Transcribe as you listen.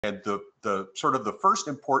And the sort of the first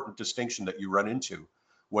important distinction that you run into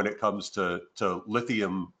when it comes to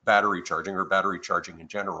lithium battery charging or battery charging in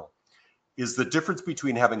general is the difference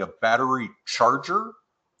between having a battery charger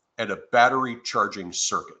and a battery charging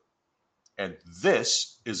circuit. And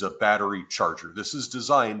this is a battery charger. This is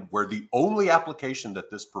designed where the only application that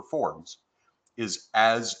this performs is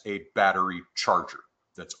as a battery charger.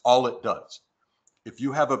 That's all it does. If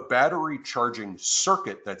you have a battery charging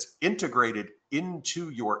circuit that's integrated into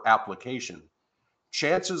your application,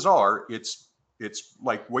 chances are it's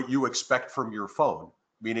like what you expect from your phone,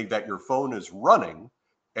 meaning that your phone is running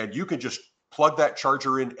and you can just plug that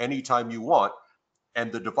charger in anytime you want.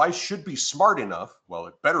 And the device should be smart enough, well,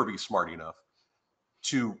 it better be smart enough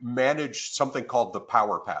to manage something called the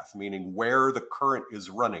power path, meaning where the current is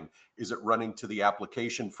running. Is it running to the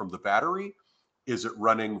application from the battery? Is it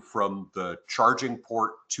running from the charging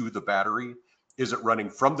port to the battery? Is it running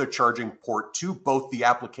from the charging port to both the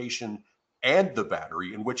application and the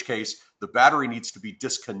battery? In which case, the battery needs to be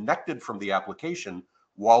disconnected from the application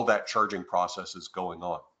while that charging process is going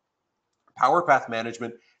on. Power path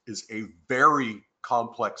management is a very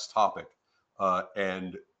complex topic,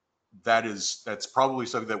 and that's probably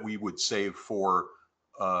something that we would save for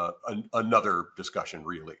another discussion.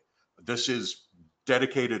 Really, this is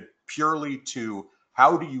dedicated purely to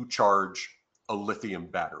how do you charge a lithium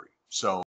battery. So